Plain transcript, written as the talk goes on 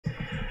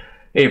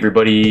Hey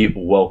everybody,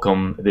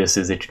 welcome. This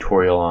is a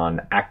tutorial on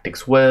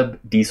Actix Web,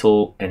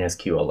 Diesel, and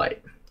SQLite.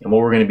 And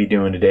what we're going to be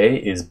doing today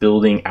is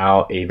building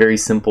out a very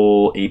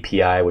simple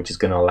API which is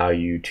going to allow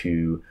you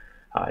to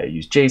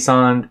use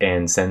JSON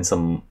and send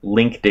some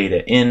link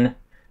data in,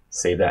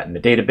 save that in the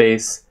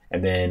database,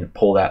 and then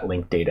pull that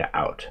link data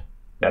out.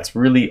 That's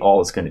really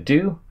all it's going to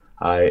do.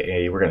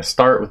 We're going to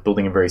start with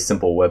building a very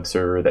simple web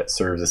server that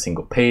serves a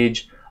single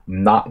page.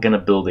 I'm not going to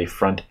build a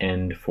front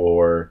end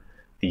for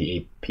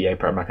the API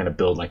part. I'm not going to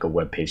build like a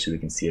web page so we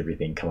can see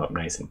everything come up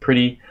nice and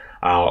pretty.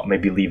 I'll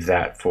maybe leave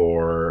that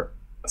for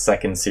a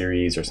second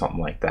series or something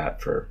like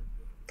that for,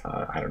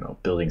 I don't know,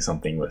 building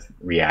something with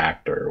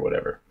React or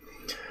whatever.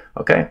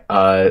 Okay,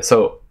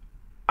 so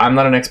I'm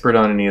not an expert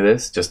on any of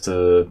this, just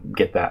to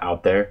get that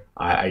out there.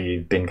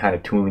 I've been kind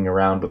of tooling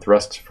around with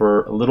Rust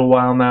for a little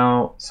while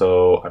now,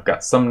 so I've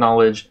got some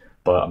knowledge,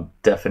 but I'm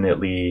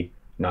definitely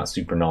not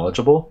super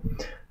knowledgeable.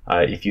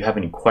 If you have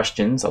any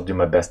questions, I'll do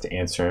my best to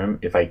answer them.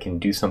 If I can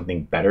do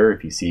something better,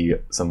 if you see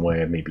some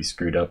way I maybe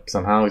screwed up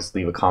somehow, just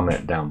leave a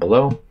comment down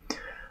below.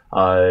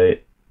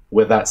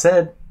 With that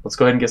said, let's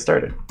go ahead and get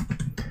started.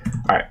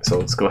 All right, so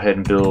let's go ahead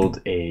and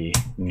build a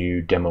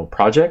new demo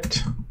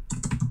project.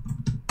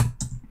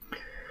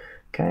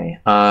 Okay,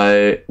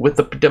 with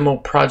the demo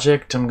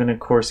project, I'm gonna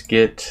of course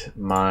get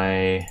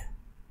my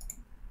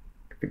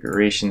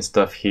configuration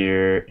stuff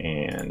here,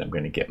 and I'm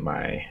gonna get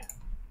my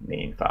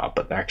main file,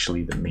 but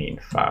actually the main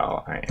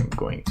file, I am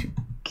going to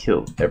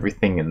kill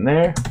everything in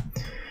there.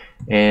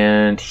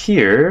 And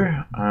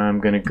here, I'm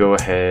going to go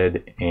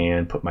ahead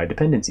and put my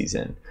dependencies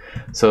in.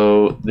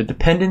 So the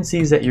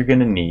dependencies that you're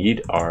going to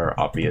need are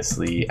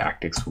obviously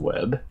Actix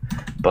Web,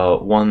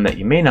 but one that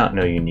you may not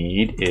know you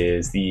need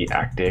is the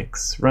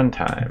Actix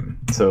runtime.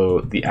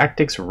 So the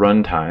Actix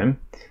runtime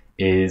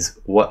is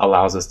what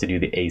allows us to do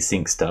the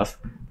async stuff.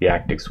 The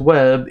Actix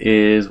Web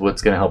is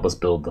what's going to help us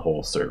build the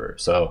whole server.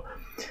 So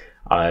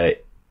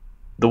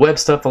the web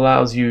stuff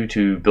allows you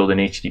to build an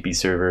HTTP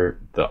server.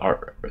 The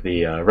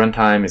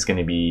runtime is going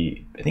to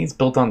be, I think it's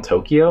built on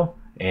Tokyo,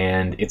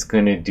 and it's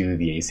going to do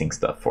the async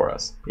stuff for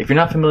us. If you're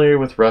not familiar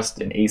with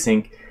Rust and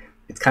async,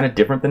 it's kind of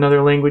different than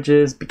other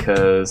languages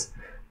because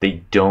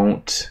they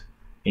don't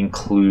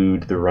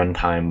include the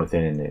runtime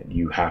within it.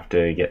 You have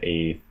to get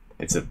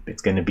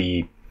it's going to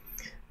be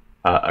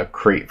a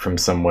crate from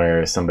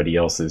somewhere. Somebody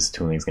else's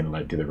tooling is going to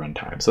let it do the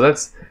runtime. So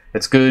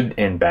it's good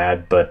and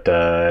bad, but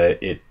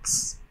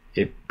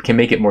it can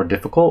make it more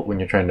difficult when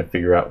you're trying to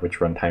figure out which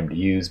runtime to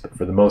use. But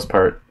for the most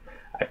part,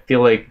 I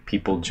feel like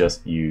people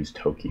just use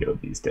Tokyo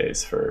these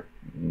days for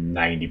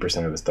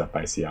 90% of the stuff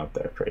I see out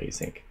there for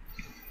async.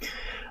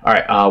 All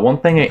right, one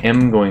thing I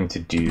am going to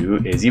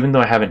do is, even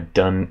though I haven't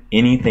done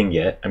anything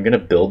yet, I'm going to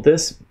build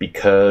this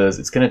because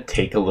it's going to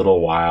take a little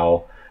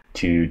while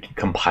to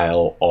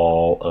compile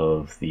all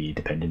of the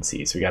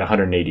dependencies. So we got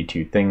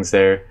 182 things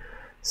there.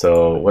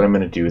 So what I'm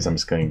going to do is I'm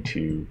just going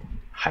to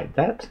hide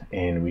that,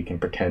 and we can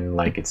pretend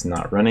like it's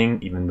not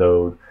running, even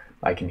though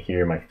I can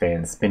hear my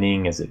fan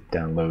spinning as it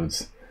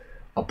downloads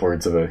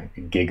upwards of a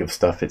gig of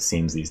stuff, it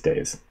seems these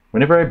days.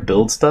 Whenever I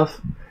build stuff,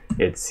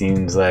 it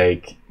seems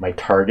like my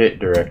target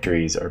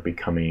directories are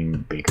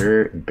becoming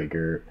bigger and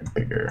bigger and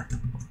bigger.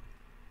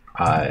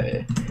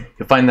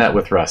 You'll find that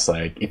with Rust.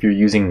 Like if you're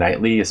using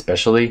nightly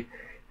especially,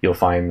 you'll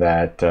find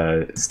that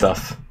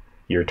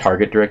your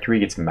target directory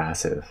gets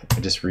massive.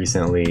 I just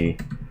recently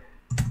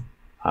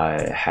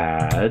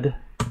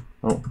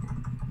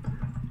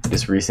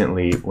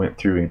went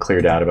through and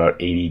cleared out about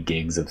 80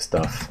 gigs of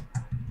stuff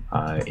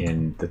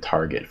in the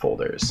target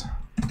folders.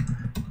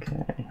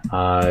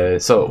 Okay,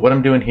 so what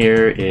I'm doing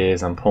here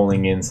is I'm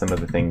pulling in some of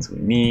the things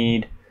we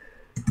need.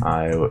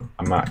 I'm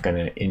not going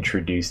to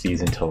introduce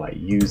these until I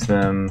use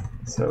them,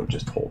 so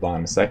just hold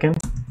on a second.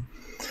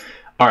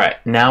 All right,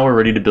 now we're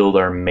ready to build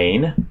our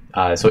main.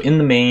 So in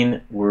the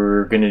main,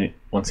 we're going to,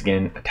 once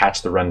again,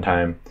 attach the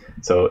runtime.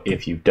 So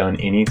if you've done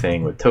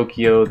anything with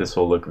Tokyo, this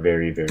will look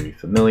very, very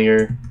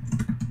familiar.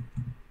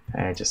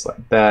 Just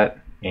like that.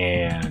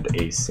 And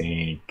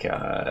async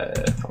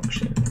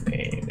function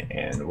main.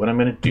 And what I'm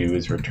going to do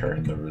is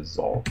return the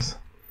result,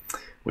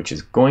 which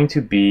is going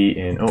to be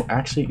in, oh,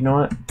 actually, you know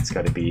what? It's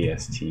got to be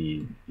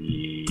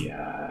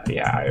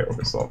IO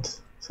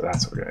result. So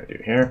that's what we're going to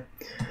do here.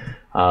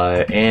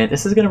 And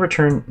this is going to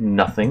return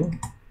nothing.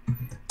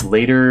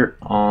 Later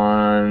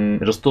on,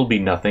 it'll still be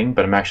nothing,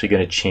 but I'm actually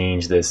going to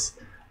change this.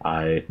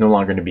 It's no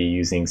longer going to be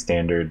using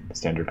standard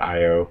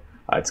IO.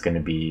 It's going to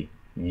be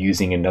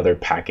using another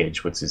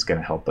package, which is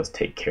going to help us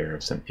take care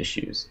of some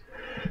issues.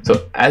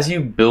 So as you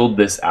build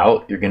this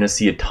out, you're going to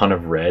see a ton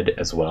of red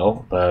as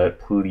well, but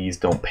please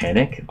don't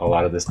panic. A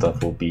lot of this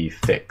stuff will be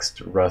fixed.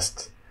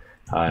 Rust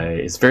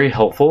is very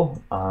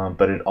helpful,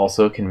 but it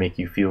also can make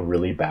you feel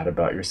really bad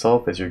about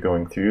yourself as you're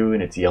going through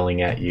and it's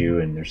yelling at you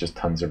and there's just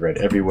tons of red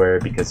everywhere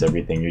because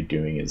everything you're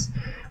doing is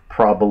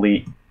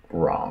probably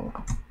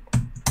wrong.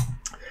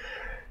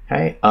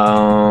 Okay,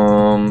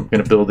 I'm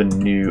going to build a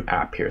new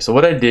app here. So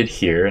what I did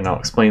here, and I'll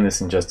explain this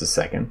in just a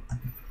second,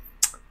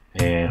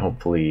 and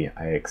hopefully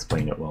I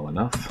explain it well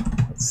enough.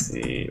 Let's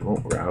see,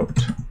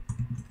 route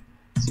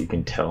So you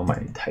can tell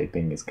my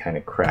typing is kind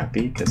of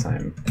crappy because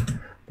I'm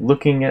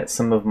looking at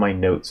some of my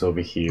notes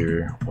over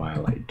here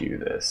while I do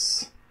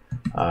this.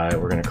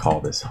 We're going to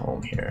call this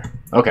home here.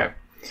 Okay,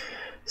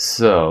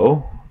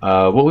 so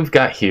what we've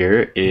got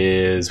here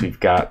is we've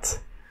got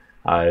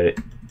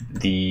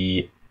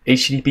the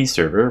HTTP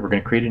server. We're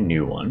going to create a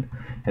new one.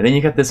 And then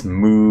you got this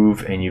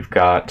move, and you've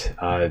got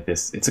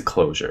this, it's a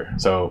closure.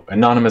 So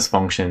anonymous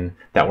function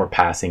that we're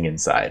passing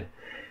inside.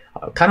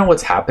 Kind of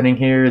what's happening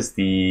here is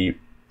in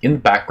the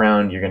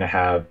background, you're going to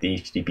have the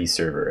HTTP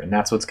server, and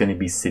that's what's going to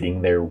be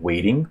sitting there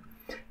waiting.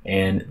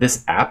 And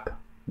this app,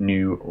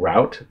 new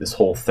route, this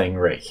whole thing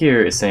right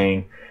here is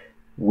saying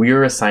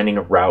we're assigning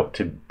a route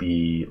to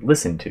be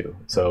listened to.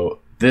 So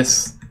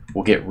this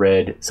will get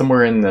read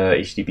somewhere in the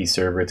HTTP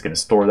server. It's going to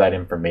store that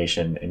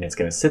information, and it's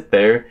going to sit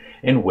there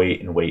and wait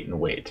and wait and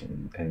wait,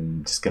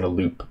 and just going to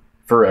loop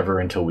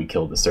forever until we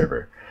kill the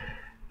server.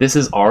 This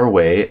is our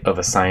way of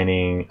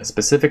assigning a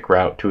specific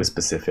route to a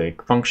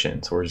specific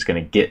function. So we're just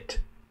going to get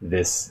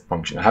this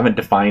function. I haven't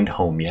defined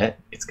home yet.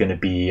 It's going to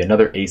be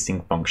another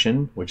async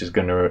function, which is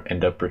going to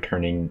end up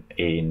returning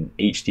an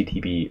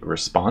HTTP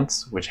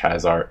response, which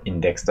has our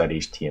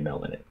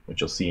index.html in it,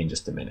 which you'll see in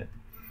just a minute.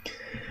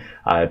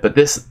 But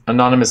this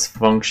anonymous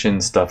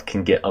function stuff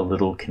can get a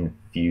little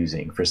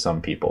confusing for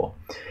some people.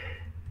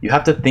 You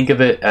have to think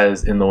of it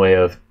as in the way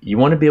of, you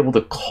want to be able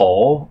to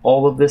call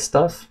all of this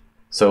stuff.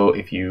 So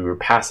if you're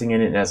passing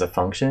in it as a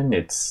function,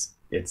 it's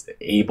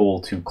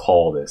able to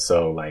call this.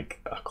 So like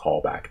a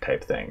callback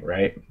type thing,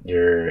 right?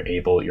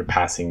 You're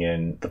passing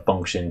in the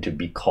function to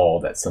be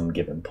called at some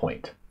given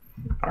point.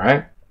 All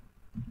right.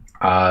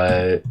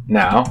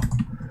 Now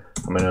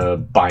I'm gonna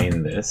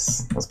bind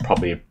this. That's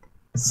probably a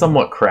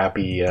somewhat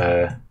crappy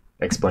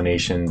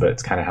explanation, but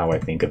it's kind of how I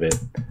think of it.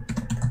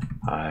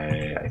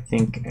 I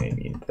think I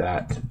need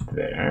that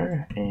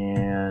there,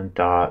 and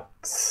dot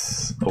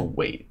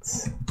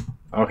await.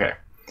 Okay,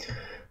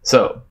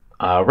 so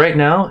right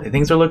now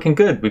things are looking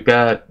good. We've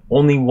got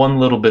only one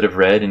little bit of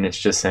red, and it's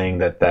just saying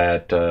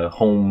that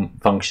home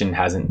function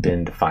hasn't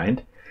been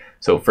defined.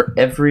 So for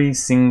every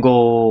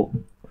single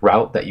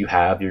route that you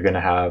have, you're going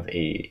to have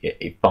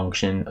a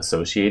function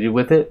associated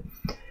with it.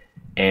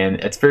 And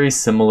it's very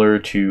similar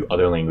to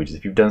other languages.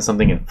 If you've done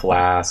something in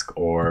Flask,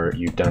 or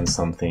you've done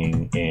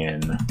something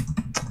in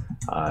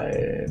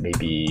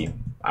maybe,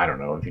 I don't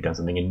know, if you've done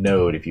something in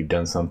Node, if you've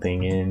done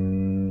something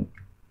in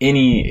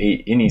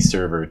any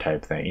server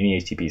type thing, any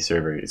HTTP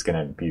server, is going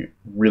to be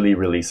really,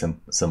 really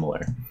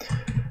similar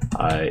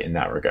in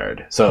that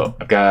regard. So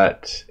I've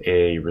got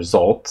a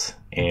result,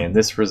 and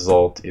this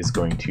result is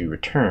going to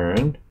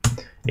return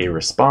a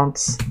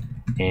response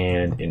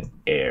and an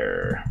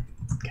error.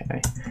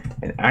 Okay,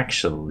 and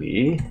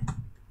actually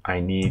I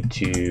need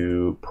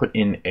to put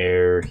in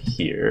error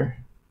here.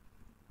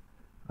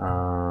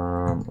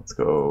 Let's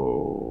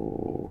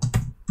go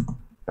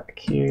back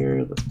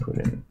here. Let's put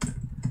in,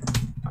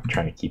 I'm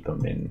trying to keep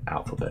them in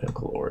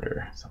alphabetical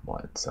order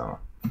somewhat. So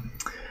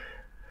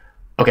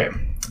okay,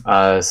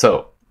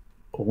 so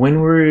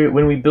when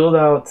we build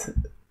out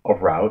a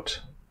route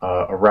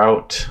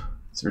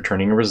is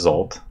returning a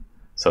result.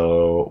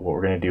 So what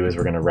we're going to do is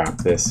we're going to wrap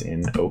this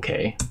in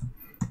OK.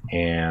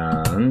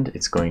 And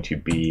it's going to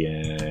be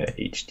a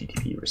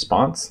HTTP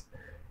response,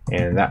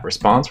 and that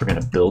response, we're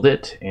going to build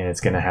it, and it's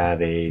going to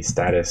have a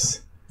status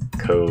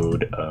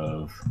code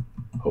of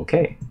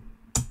OK.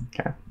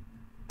 Okay,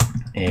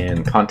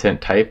 and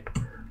content type,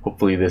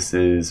 hopefully this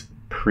is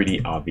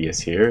pretty obvious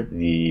here.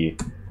 The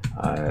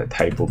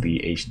type will be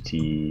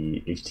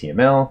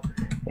HTML,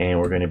 and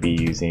we're going to be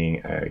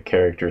using a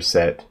character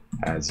set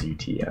as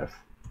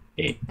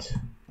UTF-8.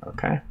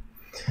 Okay.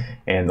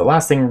 And the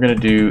last thing we're going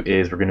to do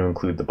is we're going to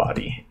include the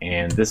body.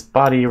 And this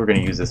body, we're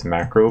going to use this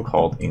macro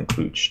called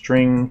include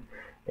string.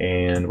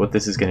 And what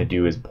this is going to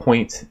do is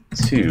point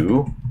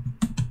to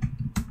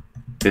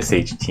this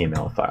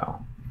HTML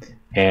file.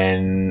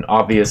 And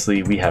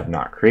obviously we have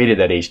not created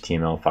that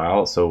HTML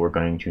file, so we're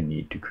going to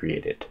need to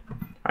create it.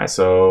 All right,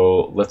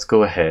 so let's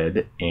go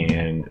ahead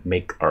and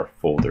make our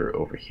folder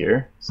over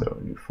here. So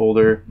new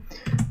folder,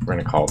 we're going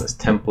to call this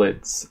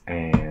templates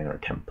or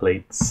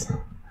templates.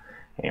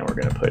 And we're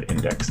going to put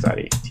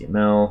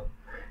index.html,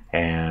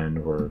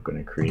 and we're going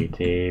to create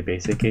a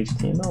basic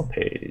HTML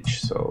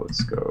page. So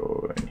let's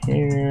go in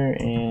here,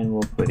 and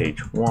we'll put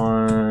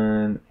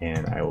h1,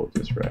 and I will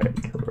just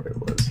write where it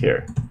was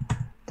here.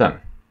 Done.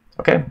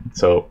 Okay,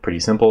 so pretty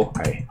simple,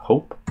 I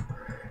hope.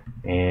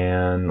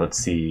 And let's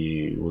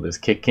see, will this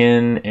kick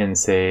in and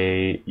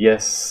say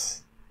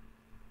yes?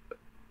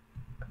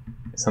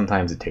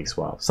 Sometimes it takes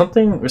a while.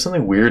 There's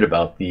something weird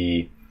about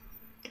the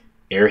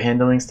error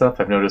handling stuff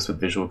I've noticed with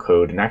Visual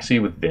Code, and actually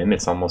with Vim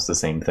it's almost the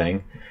same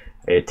thing.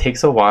 It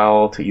takes a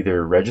while to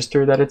either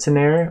register that it's an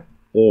error,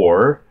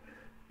 or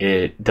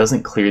it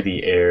doesn't clear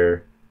the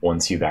error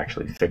once you've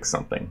actually fixed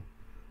something.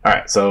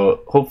 Alright,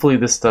 so hopefully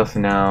this stuff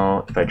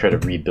now, if I try to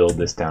rebuild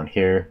this down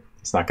here,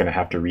 it's not going to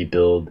have to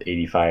rebuild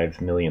 85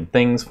 million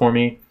things for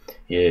me.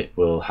 It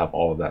will have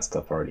all of that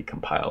stuff already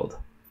compiled.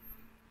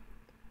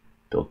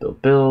 Build,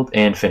 build, build,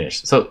 and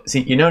finish. So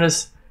see, you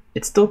notice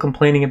it's still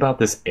complaining about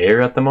this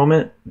error at the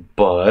moment,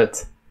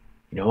 but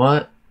you know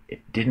what? It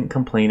didn't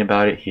complain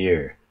about it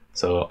here.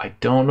 So I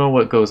don't know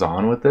what goes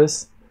on with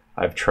this.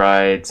 I've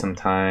tried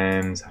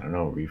sometimes, I don't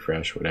know,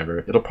 refresh, whatever.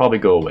 It'll probably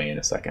go away in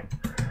a second.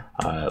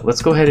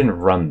 Let's go ahead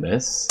and run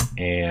this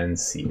and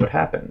see what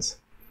happens.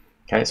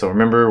 Okay, so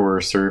remember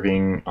we're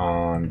serving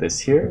on this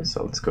here.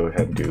 So let's go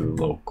ahead and do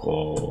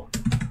local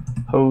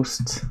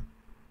host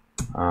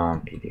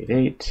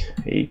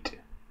 888.8.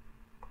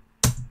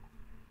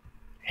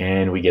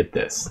 And we get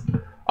this.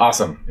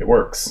 Awesome, it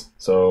works.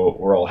 So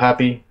we're all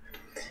happy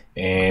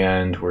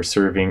and we're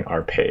serving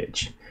our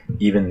page,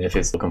 even if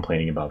it's still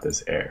complaining about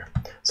this error.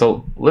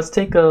 So let's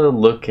take a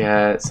look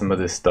at some of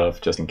this stuff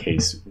just in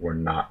case we're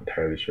not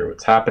entirely sure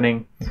what's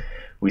happening.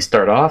 We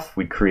start off,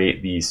 we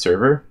create the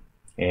server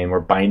and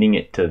we're binding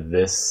it to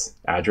this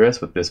address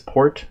with this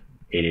port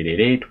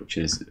 8888, which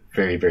is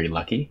very, very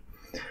lucky.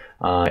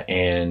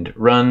 And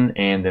run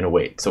and then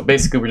await. So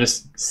basically we're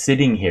just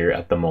sitting here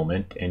at the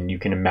moment, and you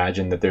can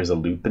imagine that there's a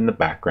loop in the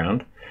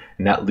background,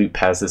 and that loop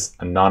has this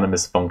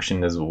anonymous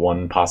function as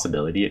one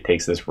possibility. It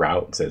takes this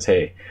route and says,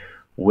 hey,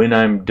 when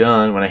I'm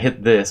done, when I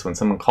hit this, when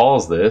someone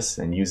calls this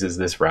and uses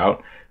this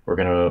route, we're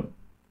gonna,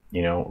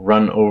 you know,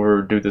 run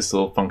over, do this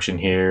little function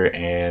here,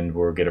 and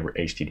we'll get a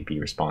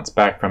HTTP response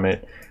back from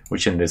it,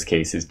 which in this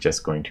case is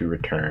just going to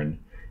return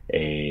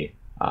a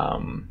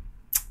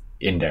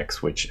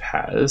index which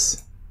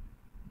has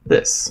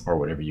this or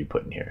whatever you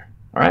put in here.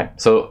 All right,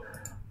 so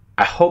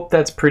I hope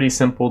that's pretty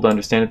simple to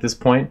understand at this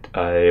point.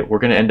 We're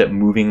going to end up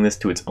moving this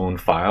to its own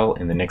file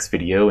in the next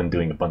video and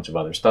doing a bunch of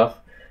other stuff.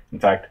 In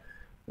fact,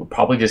 we'll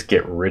probably just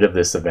get rid of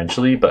this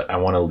eventually, but I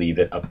want to leave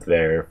it up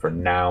there for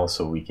now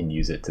so we can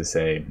use it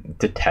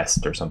to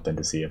test or something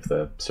to see if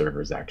the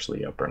server is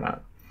actually up or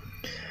not.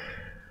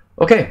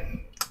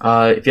 Okay,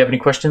 if you have any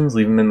questions,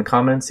 leave them in the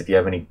comments. If you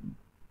have any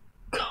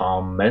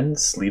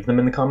comments, leave them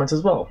in the comments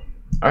as well.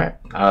 All right,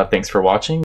 thanks for watching.